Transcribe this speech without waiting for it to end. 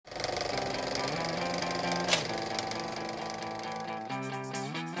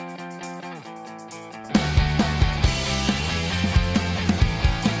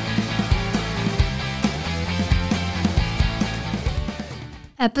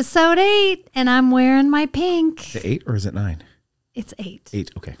Episode 8, and I'm wearing my pink. Is it 8 or is it 9? It's 8.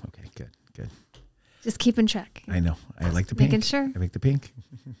 8. Okay. Good. Just keeping track. I know. I like the pink. Making sure. I like the pink.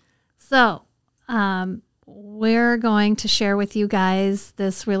 So, we're going to share with you guys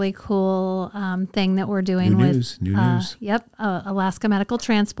this really cool thing that we're doing New news. Yep, Alaska Medical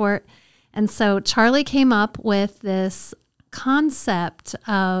Transport. And so Charlie came up with this concept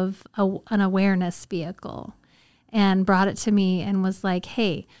of an awareness vehicle and brought it to me and was like,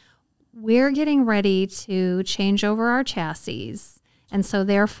 hey, we're getting ready to change over our chassis. And so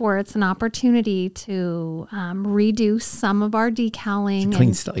therefore it's an opportunity to reduce some of our decaling. It's a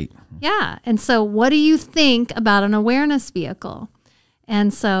clean slate. Yeah. And so what do you think about an awareness vehicle?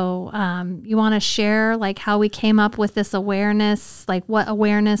 And so you want to share like how we came up with this awareness, like what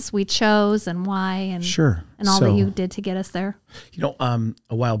awareness we chose and why, and sure, and all that you did to get us there. You know,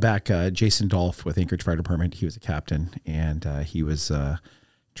 a while back, Jason Dolph with Anchorage Fire Department, he was a captain, and he was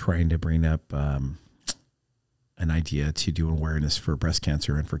trying to bring up an idea to do awareness for breast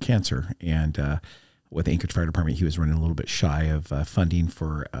cancer and for cancer. And with Anchorage Fire Department, he was running a little bit shy of funding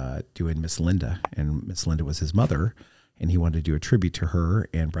for doing Miss Linda, and Miss Linda was his mother. And he wanted to do a tribute to her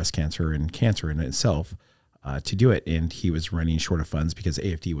and breast cancer and cancer in itself to do it. And he was running short of funds because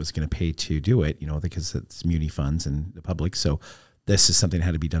AFD was going to pay to do it, you know, because it's muni funds and the public. So this is something that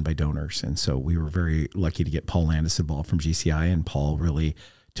had to be done by donors. And so we were very lucky to get Paul Landis involved from GCI, and Paul really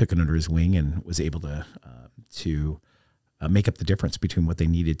took it under his wing and was able to make up the difference between what they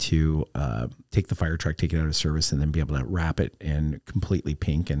needed to take the fire truck, take it out of service, and then be able to wrap it in completely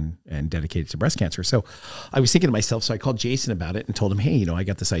pink and dedicate it to breast cancer. So I was thinking to myself, so I called Jason about it and told him, hey, you know, I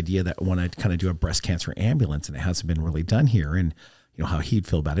got this idea that I want to kind of do a breast cancer ambulance, and it hasn't been really done here, and you know how he'd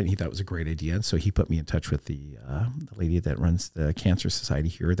feel about it. And he thought it was a great idea. And so he put me in touch with the lady that runs the Cancer Society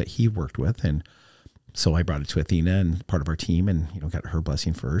here that he worked with. And so I brought it to Athena and part of our team, and, you know, got her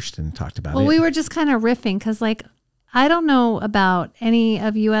blessing first and talked about it. Well, we were just kind of riffing because, like, I don't know about any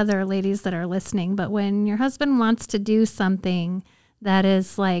of you other ladies that are listening, but when your husband wants to do something that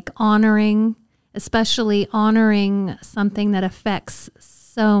is like honoring, especially honoring something that affects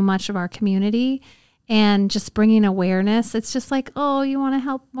so much of our community and just bringing awareness, it's just like, oh, you want to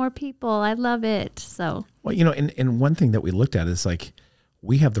help more people. I love it. So, well, you know, and one thing that we looked at is like,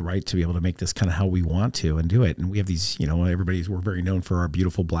 we have the right to be able to make this kind of how we want to and do it. And we have these, you know, we're very known for our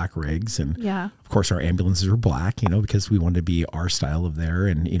beautiful black rigs. And yeah, of course our ambulances are black, you know, because we wanted to be our style of there.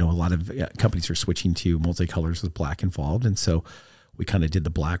 And, you know, a lot of companies are switching to multicolors with black involved. And so we kind of did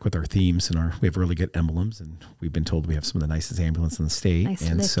the black with our themes, and we have really good emblems, and we've been told we have some of the nicest ambulances in the state. Nice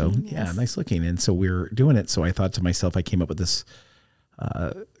and looking, so, yes. Yeah, nice looking. And so we're doing it. So I thought to myself, I came up with this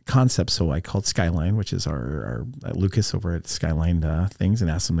concept. So I called Skyline, which is our Lucas over at Skyline things, and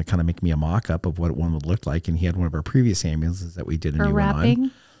asked him to kind of make me a mock-up of what one would look like. And he had one of our previous ambulances that we did a new one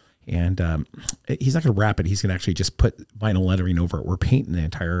on. And he's not going to wrap it. He's going to actually just put vinyl lettering over it. We're painting the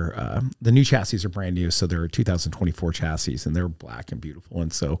entire, the new chassis are brand new. So they're 2024 chassis, and they're black and beautiful.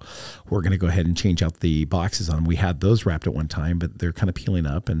 And so we're going to go ahead and change out the boxes on them. We had those wrapped at one time, but they're kind of peeling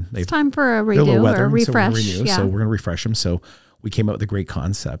up, and it's time for a redo or a refresh. So we're going to refresh them. So we came up with a great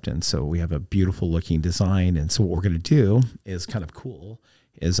concept. And so we have a beautiful looking design. And so what we're going to do is kind of cool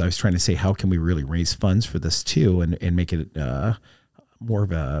is I was trying to say, how can we really raise funds for this too, and make it, more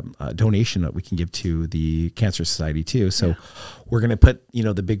of a donation that we can give to the Cancer Society too. So we're going to put, you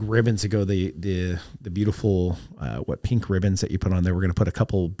know, the big ribbons that go, the beautiful, pink ribbons that you put on there. We're going to put a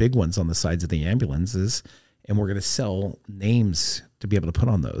couple big ones on the sides of the ambulances, and we're going to sell names to be able to put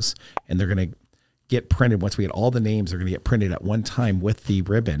on those. And they're going to get printed. Once we get all the names, they're going to get printed at one time with the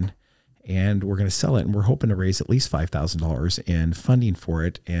ribbon, and we're going to sell it. And we're hoping to raise at least $5,000 in funding for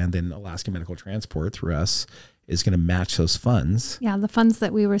it. And then Alaska Medical Transport through us is going to match those funds. Yeah, the funds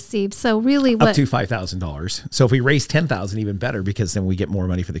that we receive. So really up to $5,000. So if we raise $10,000, even better, because then we get more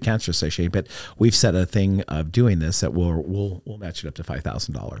money for the Cancer Society. But we've set a thing of doing this that we'll match it up to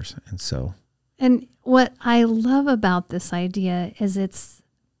 $5,000. And so, and what I love about this idea is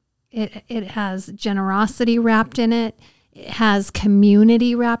it has generosity wrapped in it. It has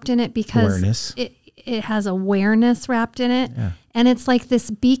community wrapped in it, because awareness. It has awareness wrapped in it. Yeah. And it's like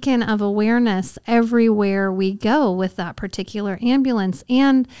this beacon of awareness everywhere we go with that particular ambulance.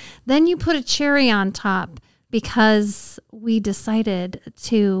 And then you put a cherry on top, because we decided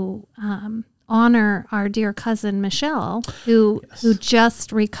to honor our dear cousin Michelle, who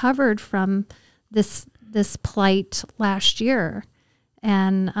just recovered from this plight last year.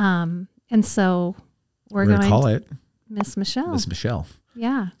 And so we're going to call it Miss Michelle. Miss Michelle.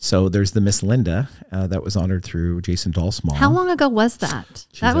 Yeah. So there's the Miss Linda that was honored through Jason Dahl's mom. How long ago was that?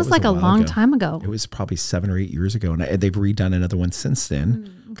 Jeez, that was like a long time ago. It was probably 7 or 8 years ago. And they've redone another one since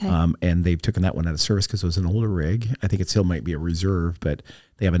then. Okay. And they've taken that one out of service because it was an older rig. I think it still might be a reserve, but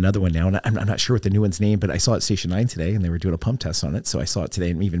they have another one now. And I'm not sure what the new one's named, but I saw it at Station 9 today and they were doing a pump test on it. So I saw it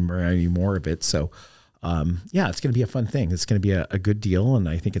today and even more of it. So yeah, it's going to be a fun thing. It's going to be a good deal, and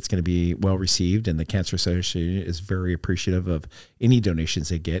I think it's going to be well received. And the Cancer Association is very appreciative of any donations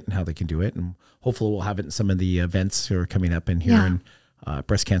they get and how they can do it. And hopefully, we'll have it in some of the events that are coming up in here in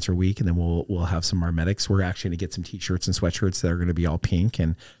Breast Cancer Week, and then we'll have some of our medics. We're actually going to get some T-shirts and sweatshirts that are going to be all pink,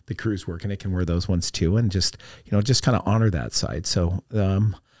 and the crews working it can wear those ones too, and just kind of honor that side. So.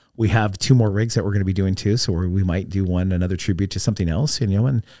 We have 2 more rigs that we're going to be doing too. So we might do another tribute to something else,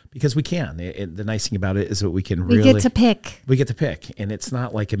 and because we can. The nice thing about it is that we can We get to pick. We get to pick. And it's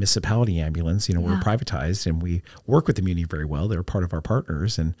not like a municipality ambulance. We're privatized and we work with the community very well. They're part of our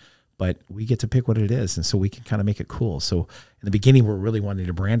partners, but we get to pick what it is. And so we can kind of make it cool. So in the beginning, we're really wanting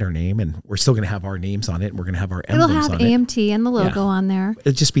to brand our name, and we're still going to have our names on it. And we're going to have our emblems on it. It'll have AMT and the logo on there.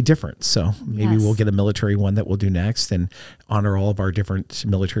 It'll just be different. So maybe we'll get a military one that we'll do next and honor all of our different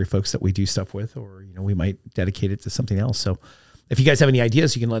military folks that we do stuff with, or, we might dedicate it to something else. So if you guys have any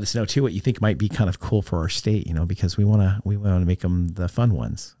ideas, you can let us know too, what you think might be kind of cool for our state, because we want to make them the fun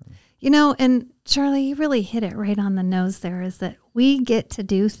ones. And Charlie, you really hit it right on the nose there, is that we get to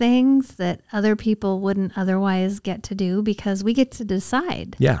do things that other people wouldn't otherwise get to do because we get to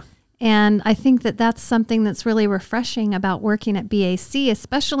decide. Yeah. And I think that that's something that's really refreshing about working at BAC,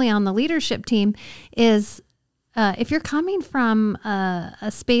 especially on the leadership team, is if you're coming from a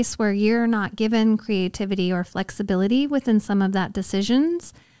space where you're not given creativity or flexibility within some of that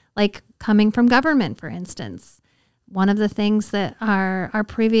decisions, like coming from government, for instance. One of the things that our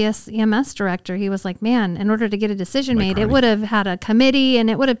previous EMS director, he was like, man, in order to get a decision made, it would have had a committee and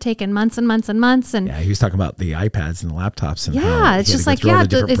it would have taken months and months and months. And he was talking about the iPads and the laptops. And it's just like,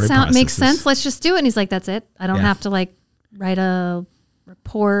 it makes sense. Let's just do it. And he's like, that's it. I don't have to write a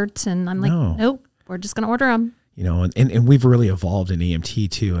report. And I'm like, nope, we're just going to order them. And we've really evolved in AMT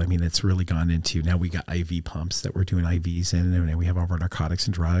too. I mean, it's really gone into, now we got IV pumps that we're doing IVs in, and we have all of our narcotics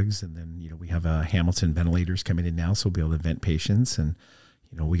and drugs. And then, we have Hamilton ventilators coming in now. So we'll be able to vent patients. And,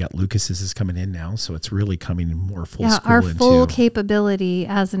 we got Lucas's is coming in now. So it's really coming more full school. Our full capability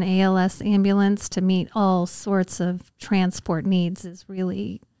as an ALS ambulance to meet all sorts of transport needs is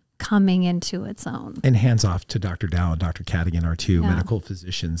really coming into its own. And hands off to Dr. Dow and Dr. Cadigan, our 2 medical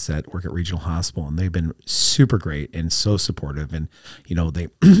physicians that work at Regional Hospital, and they've been super great and so supportive. And they,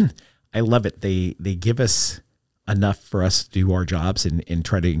 I love it. They give us enough for us to do our jobs and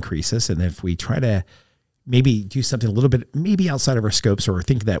try to increase us. And if we try to maybe do something a little bit maybe outside of our scopes, or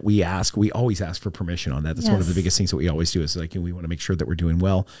think that we always ask for permission on that. That's one of the biggest things that we always do, is we want to make sure that we're doing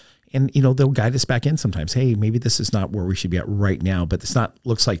well. And, they'll guide us back in sometimes. Hey, maybe this is not where we should be at right now, but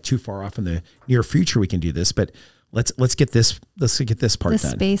looks like too far off in the near future we can do this, but let's get this part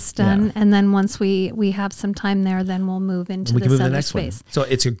done. Space done. Yeah. And then once we have some time there, then we'll move into this other next space. One. So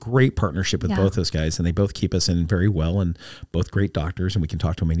it's a great partnership with both those guys, and they both keep us in very well, and both great doctors, and we can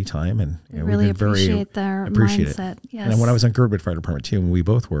talk to them anytime. And we really appreciate their mindset. Yes. And when I was on Girdwood Fire Department too, and we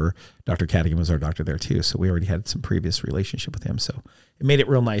both were, Dr. Cadigan was our doctor there too. So we already had some previous relationship with him. So it made it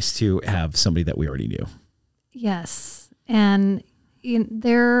real nice to have somebody that we already knew. Yes. And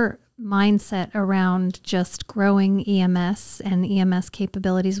their mindset around just growing EMS and EMS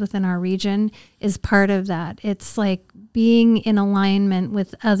capabilities within our region is part of that. It's like being in alignment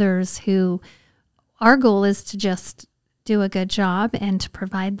with others who, our goal is to just do a good job and to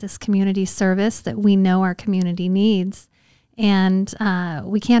provide this community service that we know our community needs. And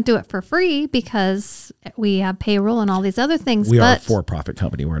we can't do it for free because we have payroll and all these other things. We are a for-profit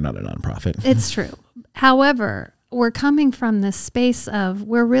company. We're not a nonprofit. It's true. However, we're coming from this space of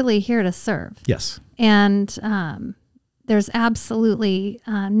we're really here to serve. Yes. And there's absolutely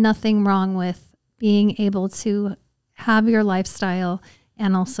nothing wrong with being able to have your lifestyle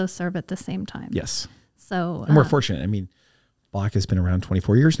and also serve at the same time. Yes. So, and we're fortunate. I mean, BAC has been around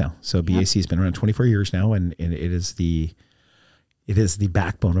 24 years now. So BAC has been around 24 years now, and it is the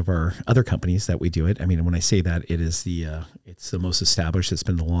backbone of our other companies that we do it. I mean, when I say that, it is it's the most established. It's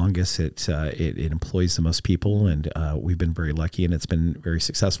been the longest. It employs the most people, and we've been very lucky, and it's been very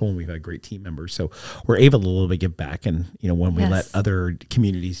successful. And we've had great team members, so we're able to a little bit give back. And when we let other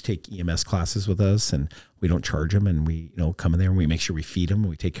communities take EMS classes with us, and we don't charge them, and we come in there and we make sure we feed them, and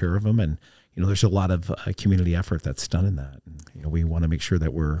we take care of them, and there's a lot of community effort that's done in that. And, we want to make sure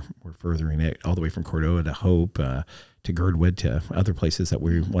that we're furthering it all the way from Cordova to Hope, to Girdwood, to other places that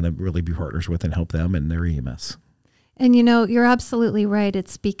we want to really be partners with and help them and their EMS. And you're absolutely right.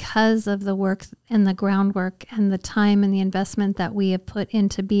 It's because of the work and the groundwork and the time and the investment that we have put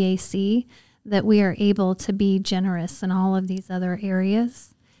into BAC that we are able to be generous in all of these other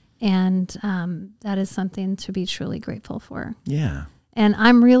areas. And that is something to be truly grateful for. Yeah. And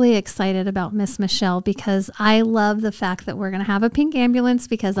I'm really excited about Miss Michelle because I love the fact that we're going to have a pink ambulance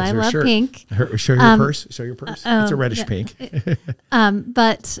because I love pink. Show your purse. Show your purse. It's a reddish pink.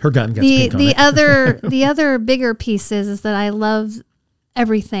 But her gun gets pink on it. The other bigger piece is that I love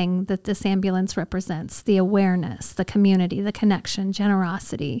everything that this ambulance represents: the awareness, the community, the connection,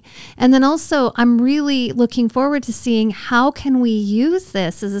 generosity. And then also I'm really looking forward to seeing how can we use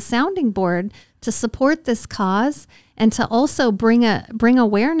this as a sounding board to support this cause and to also bring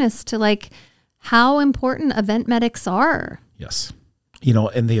awareness to like how important event medics are. Yes.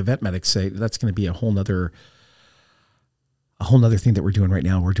 And the event medics say that's going to be a whole nother thing that we're doing right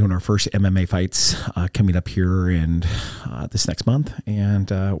now. We're doing our first MMA fights coming up here in this next month, and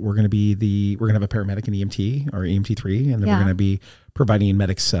we're going to have a paramedic in EMT or EMT3, and then we're going to be providing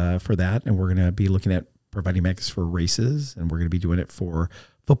medics for that, and we're going to be looking at providing medics for races, and we're going to be doing it for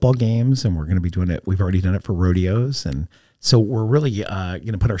football games, and we're going to be doing it. We've already done it for rodeos, and so we're really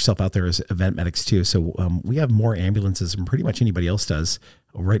going to put ourselves out there as event medics too. So we have more ambulances than pretty much anybody else does.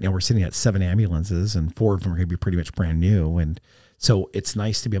 Right now we're sitting at 7 ambulances, and 4 of them are going to be pretty much brand new. And so it's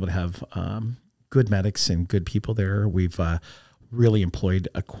nice to be able to have good medics and good people there. We've really employed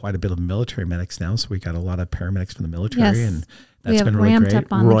quite a bit of military medics now. So we got a lot of paramedics from the military, and that's been really great.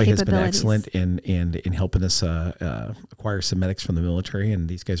 Roy has been excellent in helping us acquire some medics from the military, and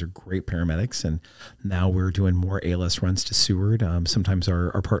these guys are great paramedics. And now we're doing more ALS runs to Seward. Sometimes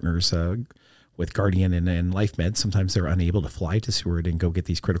our partners with Guardian and Life Med, sometimes they're unable to fly to Seward and go get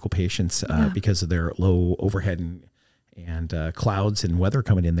these critical patients because of their low overhead and clouds and weather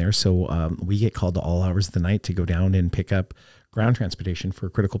coming in there. So we get called to all hours of the night to go down and pick up ground transportation for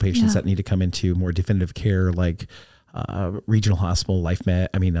critical patients that need to come into more definitive care, like regional hospital, Life Med,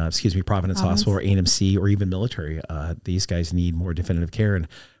 Providence Hospital or A&MC or even military. These guys need more definitive care, and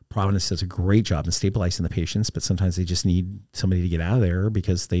Providence does a great job in stabilizing the patients, but sometimes they just need somebody to get out of there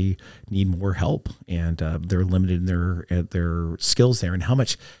because they need more help, and they're limited in their skills there and how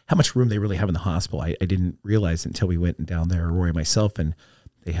much room they really have in the hospital. I didn't realize until we went down there, Roy and myself, and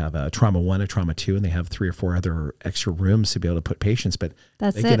they have a trauma 1, a trauma 2, and they have 3 or 4 other extra rooms to be able to put patients. But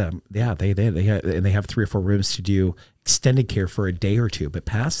that's they they have 3 or 4 rooms to do extended care for a day or 2. But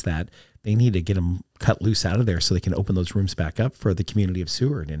past that, they need to get them cut loose out of there so they can open those rooms back up for the community of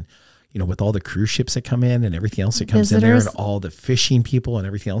Seward. And with all the cruise ships that come in and everything else that comes in there, and all the fishing people and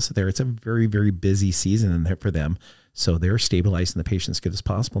everything else there, it's a very, very busy season in there for them. So they're stabilizing the patients as good as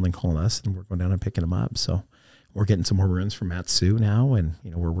possible, and then calling us, and we're going down and picking them up. So we're getting some more runs from Matt Sue now, and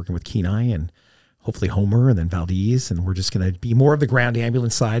we're working with Kenai and hopefully Homer and then Valdez, and we're just going to be more of the ground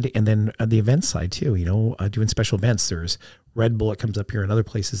ambulance side, and then the event side too. Doing special events. There's Red Bull that comes up here and other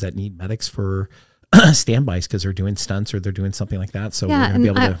places that need medics for standbys because they're doing stunts or they're doing something like that. So we're going to be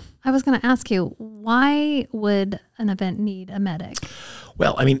able to. I was going to ask you, why would an event need a medic?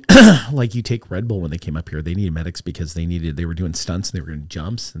 Well, like you take Red Bull when they came up here, they needed medics because they were doing stunts and they were doing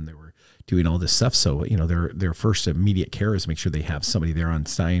jumps and they were doing all this stuff. So, their first immediate care is make sure they have somebody there on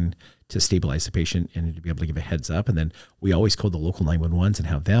sign to stabilize the patient and to be able to give a heads up. And then we always call the local 911s and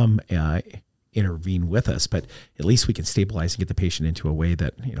have them intervene with us, but at least we can stabilize and get the patient into a way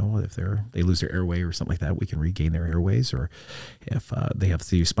that, if they lose their airway or something like that, we can regain their airways, or if they have to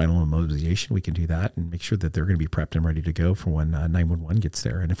do spinal immobilization, we can do that and make sure that they're going to be prepped and ready to go for when 911 gets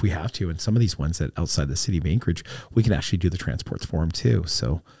there. And if we have to, and some of these ones that outside the city of Anchorage, we can actually do the transports for them too.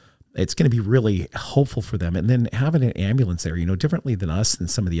 So it's going to be really helpful for them. And then having an ambulance there, differently than us and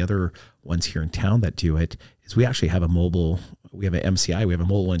some of the other ones here in town that do it, is we actually have we have an MCI, we have a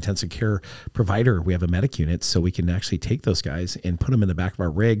mobile intensive care provider, we have a medic unit, so we can actually take those guys and put them in the back of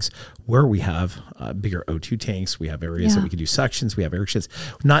our rigs where we have bigger O2 tanks, we have areas that we can do suctions, we have air sheds,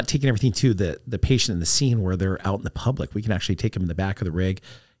 not taking everything to the patient in the scene where they're out in the public. We can actually take them in the back of the rig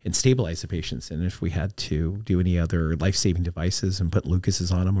and stabilize the patients. And if we had to do any other life-saving devices and put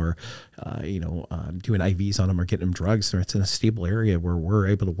Lucases on them, or doing IVs on them, or getting them drugs, it's in a stable area where we're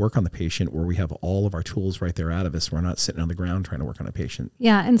able to work on the patient, where we have all of our tools right there out of us. We're not sitting on the ground trying to work on a patient.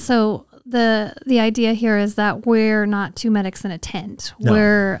 Yeah, and so the idea here is that we're not 2 medics in a tent. No.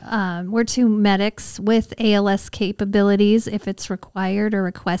 We're 2 medics with ALS capabilities if it's required or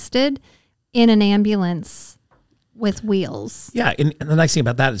requested in an ambulance with wheels. Yeah, and the nice thing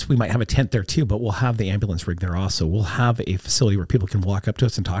about that is we might have a tent there too, but we'll have the ambulance rig there also. We'll have a facility where people can walk up to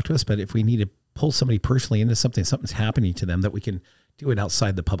us and talk to us, but if we need to pull somebody personally into something's happening to them, that we can do it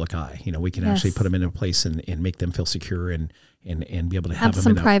outside the public eye. You know, we can actually put them in a place and make them feel secure and be able to have them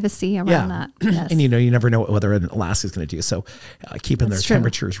some privacy around that. Yes. And, you know, you never know whether Alaska is going to do. So keeping their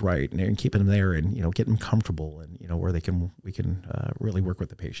temperatures right and keeping them there and, you know, getting them comfortable and, you know, where we can really work with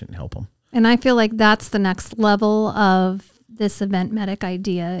the patient and help them. And I feel like that's the next level of this event medic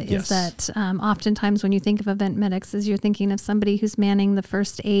idea is that oftentimes when you think of event medics is you're thinking of somebody who's manning the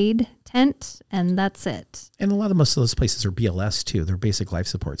first aid tent and that's it. And most of those places are BLS too. They're basic life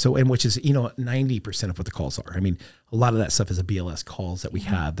support. So, and which is, you know, 90% of what the calls are. I mean, a lot of that stuff is a BLS calls that we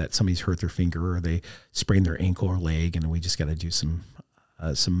have that somebody's hurt their finger or they sprained their ankle or leg and we just got to do some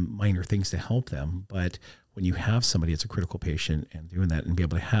minor things to help them. But when you have somebody that's a critical patient and doing that and be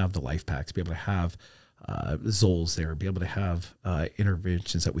able to have the life packs, be able to have Zols there, be able to have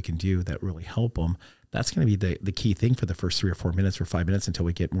interventions that we can do that really help them. That's going to be the key thing for the first 3 or 4 minutes or 5 minutes until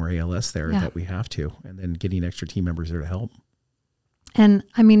we get more ALS there that we have to, and then getting extra team members there to help. And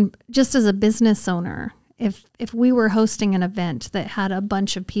I mean, just as a business owner, if we were hosting an event that had a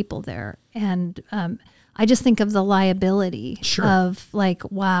bunch of people there and I just think of the liability of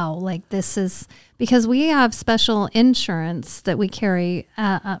like, wow, like this is because we have special insurance that we carry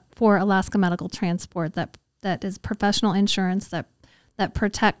for Alaska Medical Transport that is professional insurance that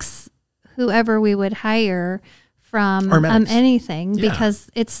protects whoever we would hire from anything because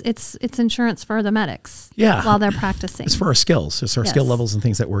it's insurance for the medics while they're practicing. It's for our skills. It's our skill levels and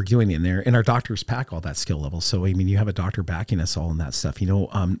things that we're doing in there. And our doctors pack all that skill level. So, I mean, you have a doctor backing us all in that stuff. You know,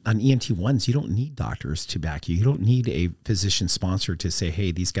 on EMT1s, you don't need doctors to back you. You don't need a physician sponsor to say,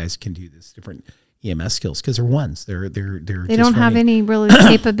 hey, these guys can do this different EMS skills because they're ones. They don't have any really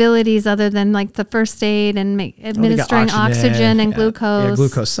capabilities other than like the first aid and administering oxygen and glucose. Yeah,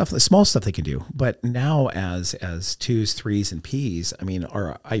 glucose stuff, the small stuff they can do. But now as 2s, 3s, and Ps, I mean,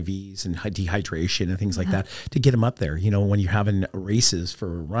 our IVs and dehydration and things like that to get them up there. You know, when you're having races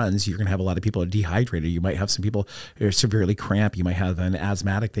for runs, you're going to have a lot of people dehydrated. You might have some people who are severely cramped. You might have an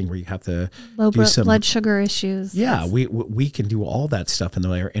asthmatic thing where you have to do some blood sugar issues. Yeah, we can do all that stuff in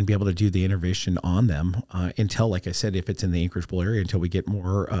there and be able to do the intervention on them until, like I said, if it's in the Anchorage Bowl area, until we get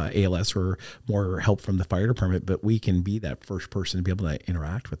more ALS or more help from the fire department. But we can be that first person to be able to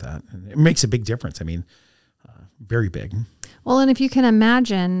interact with that. And it makes a big difference. I mean, very big. Well, and if you can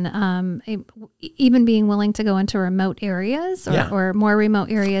imagine even being willing to go into remote areas or more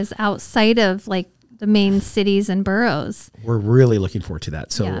remote areas outside of like the main cities and boroughs. We're really looking forward to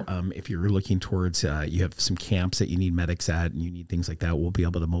that. So if you're looking towards, you have some camps that you need medics at and you need things like that, we'll be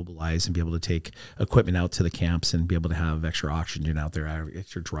able to mobilize and be able to take equipment out to the camps and be able to have extra oxygen out there,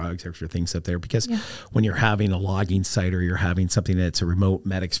 extra drugs, extra things up there. Because when you're having a logging site or you're having something that's a remote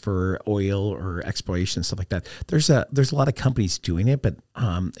medics for oil or exploration and stuff like that, there's a lot of companies doing it. But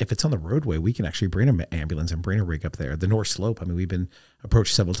if it's on the roadway, we can actually bring an ambulance and bring a rig up there. The North Slope, I mean, we've been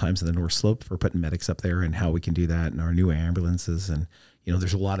approached several times in the North Slope for putting medics up there and how we can do that and our new ambulances. And, you know,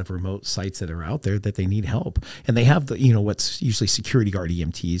 there's a lot of remote sites that are out there that they need help. And they have the, you know, what's usually security guard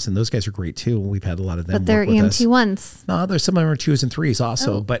EMTs, and those guys are great too. We've had a lot of them. But they're EMT ones. No, there's some of them are 2s and 3s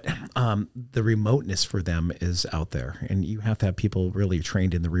also. But the remoteness for them is out there. And you have to have people really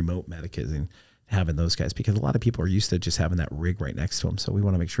trained in the remote medicing, having those guys, because a lot of people are used to just having that rig right next to them. So we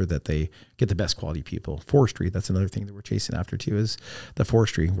want to make sure that they get the best quality people. Forestry, that's another thing that we're chasing after too, is the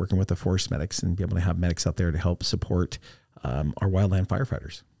forestry, working with the forest medics and be able to have medics out there to help support our wildland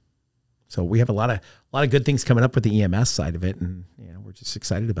firefighters. So we have a lot of good things coming up with the EMS side of it, and you know, we're just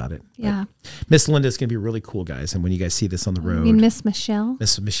excited about it. Yeah, Miss Linda is going to be really cool, guys. And when you guys see this on the road, you mean Miss Michelle?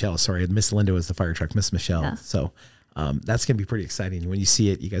 Miss Michelle, sorry, Miss Linda was the fire truck. Miss Michelle. Yeah. So. That's going to be pretty exciting. When you see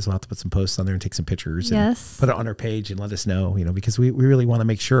it, you guys will have to put some posts on there and take some pictures and put it on our page and let us know, you know, because we really want to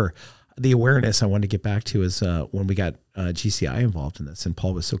make sure the awareness I wanted to get back to is when we got GCI involved in this, and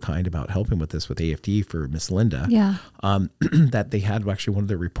Paul was so kind about helping with this with AFD for Miss Linda, that they had actually one of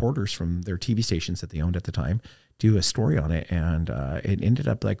their reporters from their TV stations that they owned at the time do a story on it. And it ended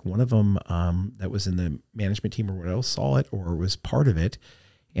up like one of them that was in the management team or what else saw it or was part of it,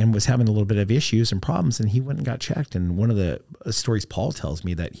 and was having a little bit of issues and problems, and he went and got checked. And one of the stories Paul tells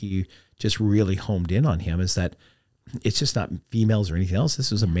me that he just really homed in on him is that it's just not females or anything else. This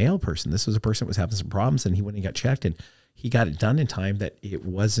was a male person. This was a person that was having some problems, and he went and got checked, and he got it done in time that it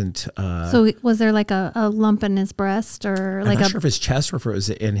wasn't. So was there like a lump in his breast or like I'm not sure if his chest or if it was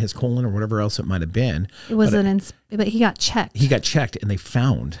in his colon or whatever else it might have been. It wasn't, but he got checked. He got checked, and they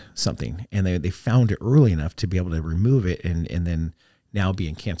found something, and they found it early enough to be able to remove it, and then now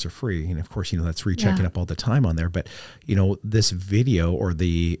being cancer free. And of course, you know, that's rechecking up all the time on there. But, you know, this video or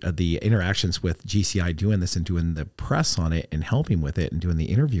the interactions with GCI doing this and doing the press on it and helping with it and doing the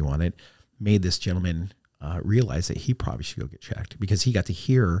interview on it made this gentleman realized that he probably should go get checked, because he got to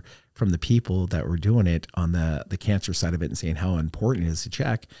hear from the people that were doing it on the cancer side of it and saying how important it is to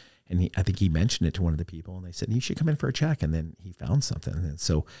check. And I think he mentioned it to one of the people, and they said, you should come in for a check. And then he found something. And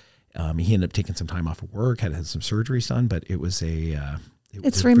so he ended up taking some time off of work, had some surgeries done, but it was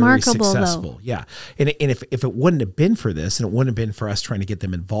it's remarkable, very successful. Though. Yeah. And if it wouldn't have been for this, and it wouldn't have been for us trying to get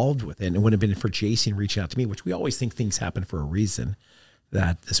them involved with it, and it wouldn't have been for Jason reaching out to me, which we always think things happen for a reason,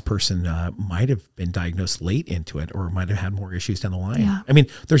 that this person might have been diagnosed late into it, or might have had more issues down the line. Yeah. I mean,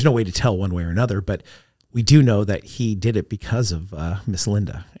 there's no way to tell one way or another, but we do know that he did it because of Miss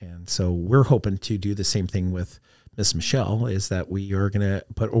Linda. And so we're hoping to do the same thing with Miss Michelle, is that we are going to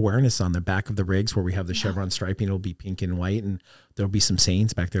put awareness on the back of the rigs where we have the chevron striping. It'll be pink and white, and there'll be some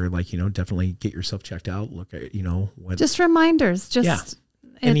sayings back there like, definitely get yourself checked out. Look at, what. Just reminders.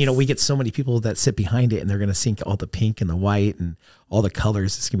 And, we get so many people that sit behind it, and they're going to see all the pink and the white and all the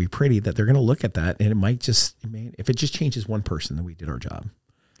colors. It's going to be pretty, that they're going to look at that. And if it just changes one person, then we did our job.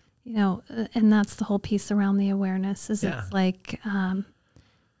 And that's the whole piece around the awareness is It's like,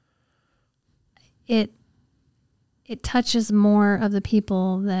 it touches more of the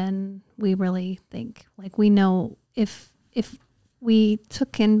people than we really think. Like, we know if we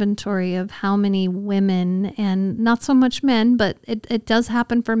took inventory of how many women, and not so much men, but it does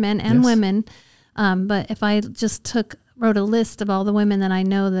happen for men and women. But if I just wrote a list of all the women that I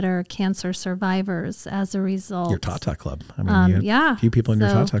know that are cancer survivors as a result. Your Tata Club. I mean, a few people in your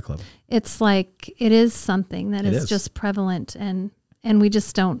Tata Club. It's like, it is something that is just prevalent, and we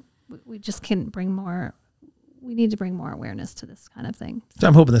just can't bring more. We need to bring more awareness to this kind of thing. So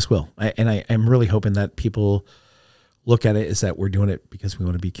I'm hoping this will. I'm really hoping that people look at it as that we're doing it because we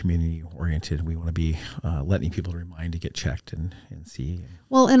want to be community oriented. We want to be letting people remind to get checked and see.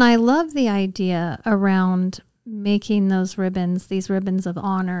 Well, and I love the idea around making these ribbons of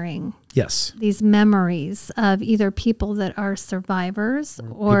honoring. Yes. These memories of either people that are survivors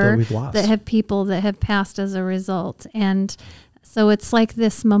or that have people that have passed as a result. And so it's like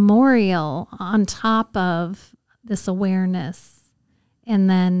this memorial on top of this awareness. And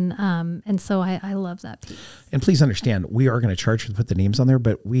then, and so I love that piece. And please understand, we are going to charge to put the names on there,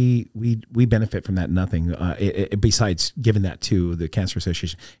 but we benefit from that nothing besides giving that to the Cancer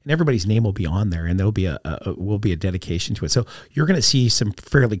Association. And everybody's name will be on there, and there'll be a dedication to it. So you're going to see some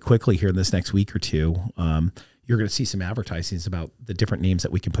fairly quickly here in this next week or two. You're going to see some advertisings about the different names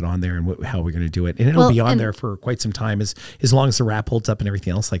that we can put on there and how we're going to do it. And it'll be on there for quite some time, as long as the wrap holds up and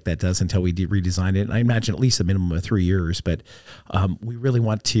everything else like that does, until we redesign it. And I imagine at least a minimum of 3 years, but we really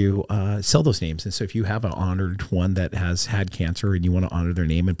want to sell those names. And so if you have an honored one that has had cancer and you want to honor their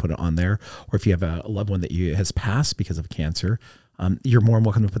name and put it on there, or if you have a loved one that has passed because of cancer, you're more than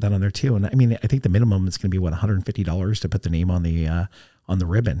welcome to put that on there too. And I mean, I think the minimum is going to be $150 to put the name on the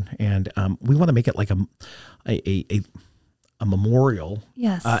ribbon. And we want to make it like a memorial,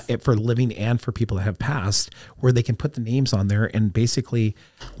 yes, for living and for people that have passed, where they can put the names on there and basically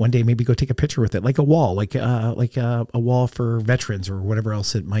one day maybe go take a picture with it, like a wall, like a wall for veterans or whatever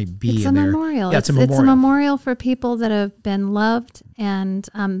else it might be. It's a memorial. Yeah, it's a memorial. It's a memorial for people that have been loved and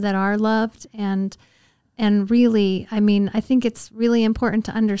that are loved. And really, I mean, I think it's really important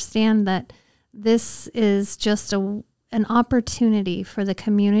to understand that this is just an opportunity for the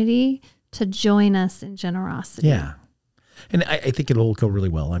community to join us in generosity. Yeah. And I think it'll go really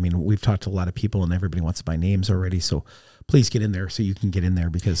well. I mean, we've talked to a lot of people and everybody wants to buy names already. So please get in there so you can get in there,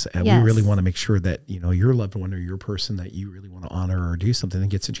 because we really want to make sure that, your loved one or your person that you really want to honor or do something, and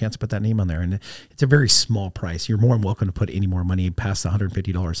gets a chance to put that name on there. And it's a very small price. You're more than welcome to put any more money past the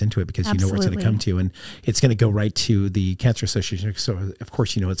 $150 into it, because you know where it's going to come to, and it's going to go right to the Cancer Association. So of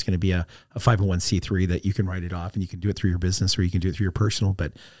course, it's going to be a 501c3 that you can write it off, and you can do it through your business or you can do it through your personal.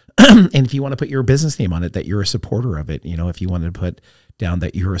 But and if you want to put your business name on it, that you're a supporter of it, if you wanted to put down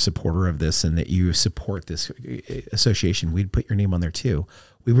that you're a supporter of this and that you support this association, we'd put your name on there too.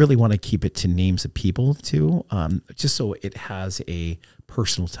 We really want to keep it to names of people too, just so it has a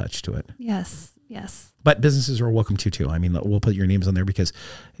personal touch to it. Yes, yes. But businesses are welcome to too. I mean, we'll put your names on there because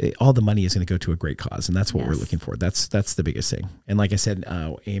all the money is going to go to a great cause, and that's what we're looking for. That's the biggest thing. And like I said,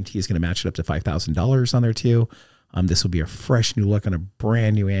 AMT is going to match it up to $5,000 on there too. This will be a fresh new look on a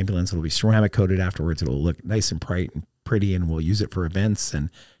brand new ambulance. It'll be ceramic coated afterwards. It'll look nice and bright and pretty, and we'll use it for events and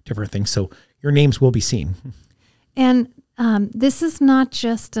different things. So your names will be seen. And this is not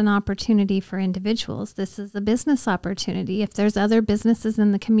just an opportunity for individuals. This is a business opportunity. If there's other businesses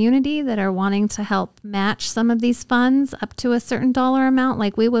in the community that are wanting to help match some of these funds up to a certain dollar amount,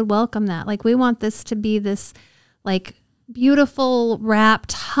 like, we would welcome that. Like, we want this to be this like beautiful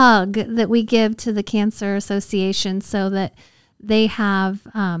wrapped hug that we give to the Cancer Association, so that they have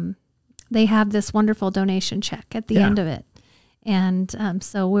they have this wonderful donation check at the end of it. And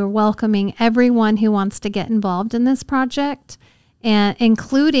so we're welcoming everyone who wants to get involved in this project, and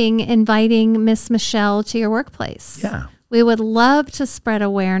including inviting Miss Michelle to your workplace. Yeah. We would love to spread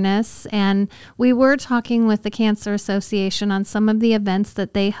awareness, and we were talking with the Cancer Association on some of the events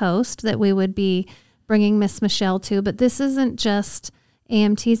that they host that we would be bringing Miss Michelle to. But this isn't just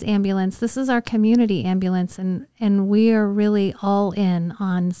AMT's ambulance. This is our community ambulance, and we are really all in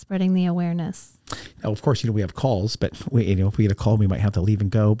on spreading the awareness. Now, of course, we have calls, but if we get a call, we might have to leave and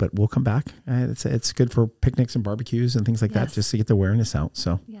go, but we'll come back. It's good for picnics and barbecues and things like that, just to get the awareness out.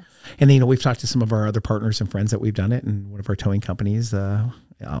 So, and then, we've talked to some of our other partners and friends that we've done it, and one of our towing companies,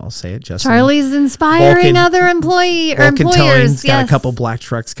 I'll say it, Justin. Charlie's inspiring other employers. Got a couple black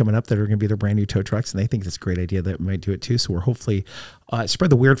trucks coming up that are going to be their brand new tow trucks, and they think it's a great idea that we might do it too. So we're hopefully spread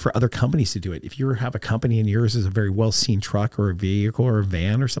the word for other companies to do it. If you have a company and yours is a very well seen truck or a vehicle or a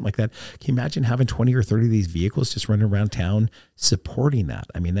van or something like that, can you imagine having 20 or 30 of these vehicles just running around town supporting that?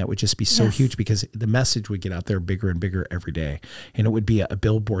 I mean, that would just be so huge, because the message would get out there bigger and bigger every day, and it would be a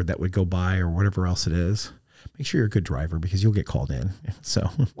billboard that would go by or whatever else it is. Make sure you're a good driver, because you'll get called in. So,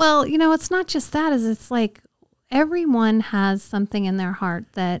 well, it's not just that. It's like everyone has something in their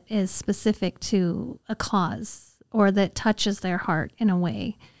heart that is specific to a cause, or that touches their heart in a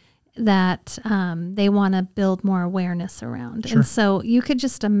way that they want to build more awareness around. And so you could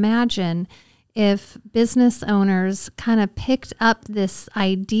just imagine if business owners kind of picked up this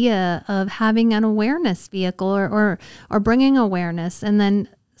idea of having an awareness vehicle or bringing awareness, and then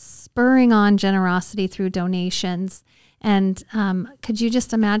spurring on generosity through donations. And could you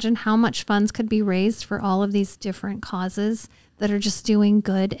just imagine how much funds could be raised for all of these different causes that are just doing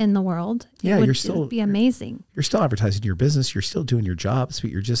good in the world? Yeah, it would be amazing. You're still advertising your business. You're still doing your jobs,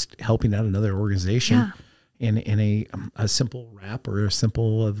 but you're just helping out another organization in a simple wrap, or a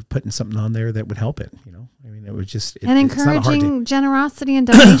simple of putting something on there that would help it. I mean, it would just and encouraging generosity and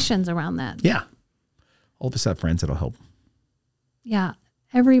donations around that. Yeah, all of us have friends that'll help. Yeah.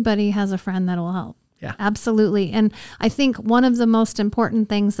 Everybody has a friend that'll help. Yeah, absolutely. And I think one of the most important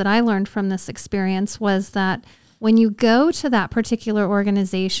things that I learned from this experience was that when you go to that particular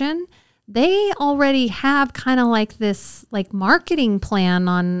organization, they already have kind of like this marketing plan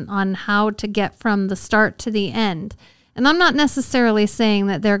on how to get from the start to the end. And I'm not necessarily saying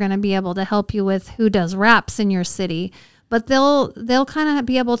that they're going to be able to help you with who does wraps in your city, but they'll kind of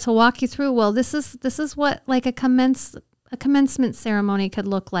be able to walk you through, well, this is what like a commencement ceremony could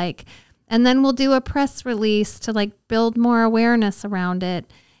look like. And then we'll do a press release to build more awareness around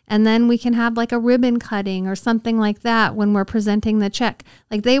it. And then we can have a ribbon cutting or something like that when we're presenting the check.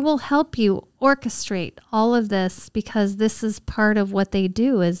 They will help you orchestrate all of this, because this is part of what they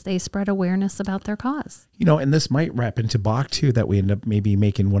do, is they spread awareness about their cause. And this might wrap into Bach too, that we end up maybe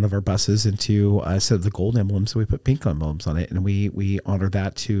making one of our buses into, instead of the gold emblems, we put pink emblems on it, and we honor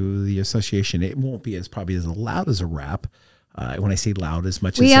that to the association. It won't be probably as loud as a wrap. When I say loud, as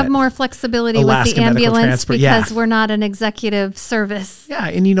much as we have more flexibility with the ambulance, because we're not an executive service. Yeah.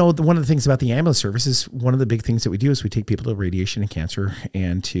 And one of the things about the ambulance service is, one of the big things that we do is we take people to radiation and cancer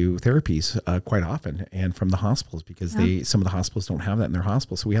and to therapies quite often, and from the hospitals, because some of the hospitals don't have that in their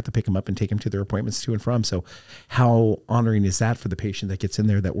hospitals. So we have to pick them up and take them to their appointments to and from. So how honoring is that for the patient that gets in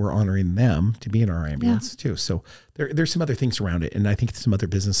there, that we're honoring them to be in our ambulance too. So there's some other things around it. And I think some other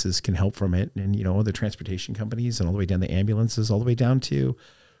businesses can help from it. And, the transportation companies, and all the way down the ambulances, all the way down to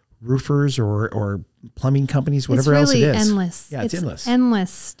roofers or plumbing companies, whatever else it is. It's really endless. Yeah, it's endless.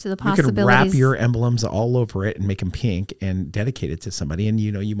 Endless to the possibilities. You could wrap your emblems all over it and make them pink and dedicate it to somebody. And,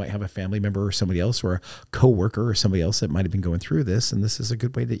 you might have a family member or somebody else, or a coworker or somebody else that might have been going through this. And this is a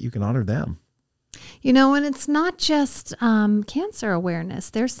good way that you can honor them. And it's not just cancer awareness.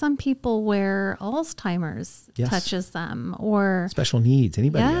 There's some people where Alzheimer's touches them, or special needs.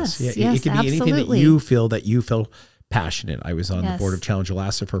 Anybody else? Yeah, it could be anything that you feel passionate. I was on the board of Challenge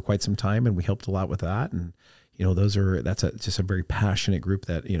Alaska for quite some time, and we helped a lot with that. And that's just a very passionate group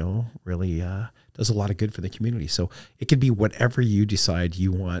that really does a lot of good for the community. So it could be whatever you decide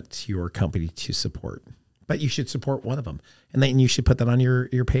you want your company to support. But you should support one of them, and then you should put that on your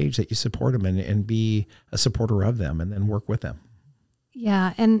page that you support them, and be a supporter of them, and then work with them.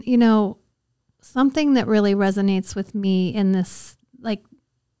 Yeah. And, something that really resonates with me in this,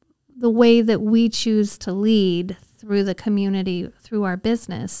 the way that we choose to lead through the community, through our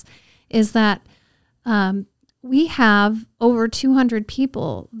business, is that we have over 200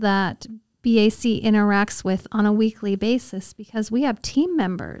 people that BAC interacts with on a weekly basis, because we have team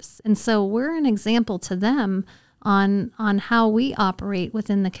members. And so we're an example to them on how we operate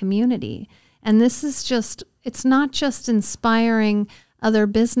within the community. And this is it's not just inspiring other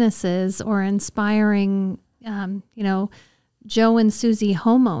businesses or inspiring, Joe and Susie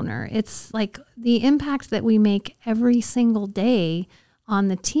homeowner. It's like the impact that we make every single day on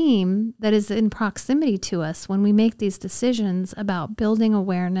the team that is in proximity to us when we make these decisions about building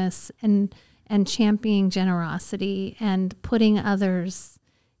awareness and championing generosity and putting others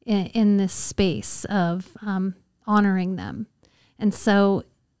in this space of honoring them. And so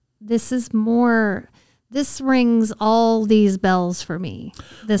this rings all these bells for me,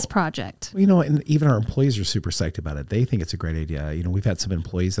 this project. And even our employees are super psyched about it. They think it's a great idea. We've had some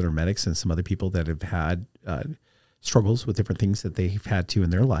employees that are medics and some other people that have had struggles with different things that they've had to in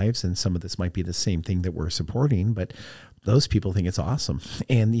their lives. And some of this might be the same thing that we're supporting, but those people think it's awesome.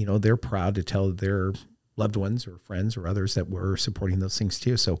 And, they're proud to tell their loved ones or friends or others that we're supporting those things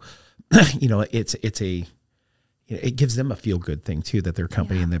too. So, it gives them a feel good thing too, that their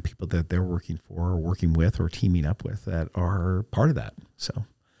company and the people that they're working for or working with or teaming up with that are part of that. So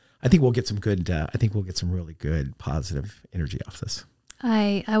I think we'll get some really good positive energy off this.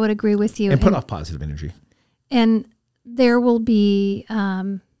 I would agree with you. And put off positive energy. And there will be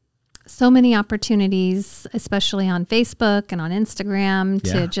so many opportunities, especially on Facebook and on Instagram,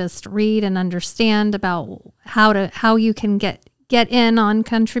 to just read and understand about how you can get in on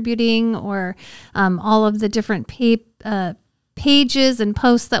contributing, or all of the different pages and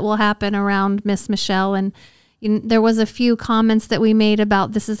posts that will happen around Miss Michelle. And there was a few comments that we made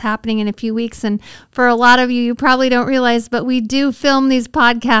about this is happening in a few weeks. And for a lot of you probably don't realize, but we do film these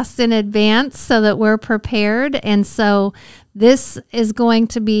podcasts in advance so that we're prepared. And so this is going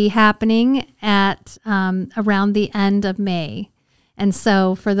to be happening at around the end of May. And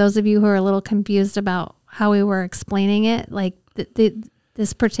so for those of you who are a little confused about how we were explaining it, like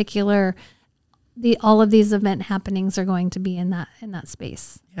all of these event happenings are going to be in that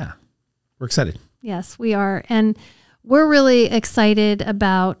space. Yeah. We're excited. Yes, we are. And we're really excited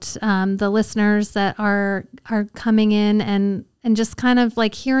about the listeners that are coming in and just kind of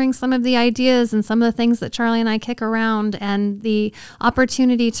like hearing some of the ideas and some of the things that Charlie and I kick around, and the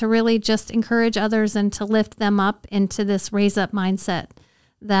opportunity to really just encourage others and to lift them up into this raise up mindset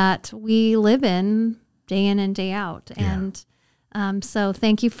that we live in and day out. Yeah. And so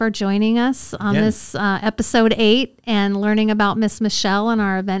thank you for joining us on this episode 8 and learning about Miss Michelle and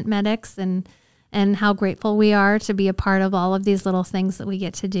our event medics and how grateful we are to be a part of all of these little things that we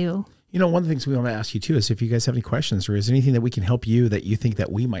get to do. One of the things we want to ask you too is if you guys have any questions, or is there anything that we can help you that you think that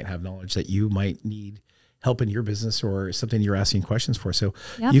we might have knowledge that you might need help in your business, or something you're asking questions for. So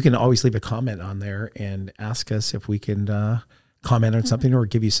you can always leave a comment on there and ask us if we can comment on something or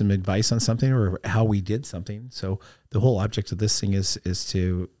give you some advice on something or how we did something. So the whole object of this thing is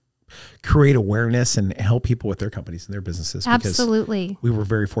to create awareness and help people with their companies and their businesses. Absolutely. We were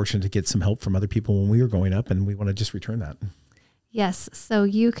very fortunate to get some help from other people when we were going up, and we want to just return that. Yes. So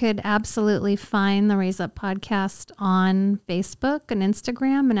you could absolutely find the Raise Up podcast on Facebook and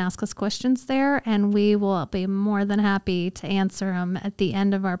Instagram and ask us questions there. And we will be more than happy to answer them at the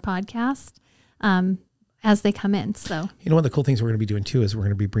end of our podcast as they come in. So, one of the cool things we're going to be doing too is we're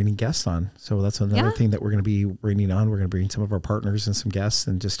going to be bringing guests on. So that's another thing that we're going to be bringing on. We're going to bring some of our partners and some guests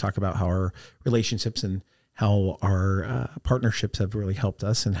and just talk about how our relationships and how our partnerships have really helped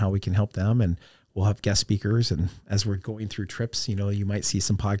us and how we can help them. And we'll have guest speakers, and as we're going through trips, you might see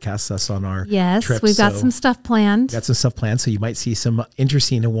some podcasts us on our trips. We've got some stuff planned. So you might see some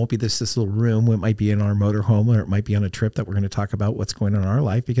interesting. It won't be this little room. It might be in our motorhome, or it might be on a trip that we're going to talk about what's going on in our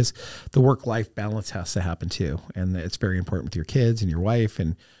life, because the work-life balance has to happen too, and it's very important with your kids and your wife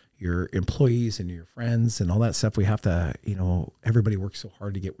and your employees and your friends and all that stuff. We have to, everybody works so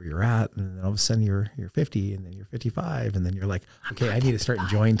hard to get where you're at, and then all of a sudden you're 50, and then you're 55, and then you're like, okay, I need to start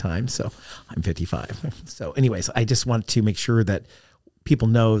enjoying time. So I'm 55. So anyways, I just want to make sure that people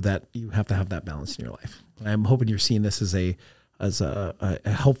know that you have to have that balance in your life. And I'm hoping you're seeing this as a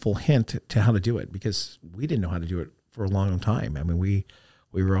helpful hint to how to do it, because we didn't know how to do it for a long time. I mean, we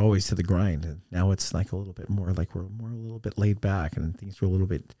were always to the grind, and now it's like a little bit more like we're a little bit laid back, and things are a little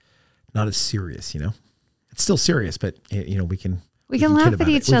bit not as serious, It's still serious, but we can laugh at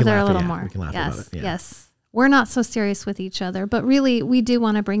each other a little more. We can laugh about it. Yeah. Yes. We're not so serious with each other, but really we do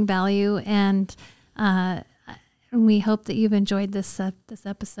want to bring value, and we hope that you've enjoyed this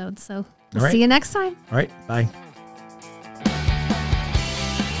episode. So we'll see you next time. All right. Bye.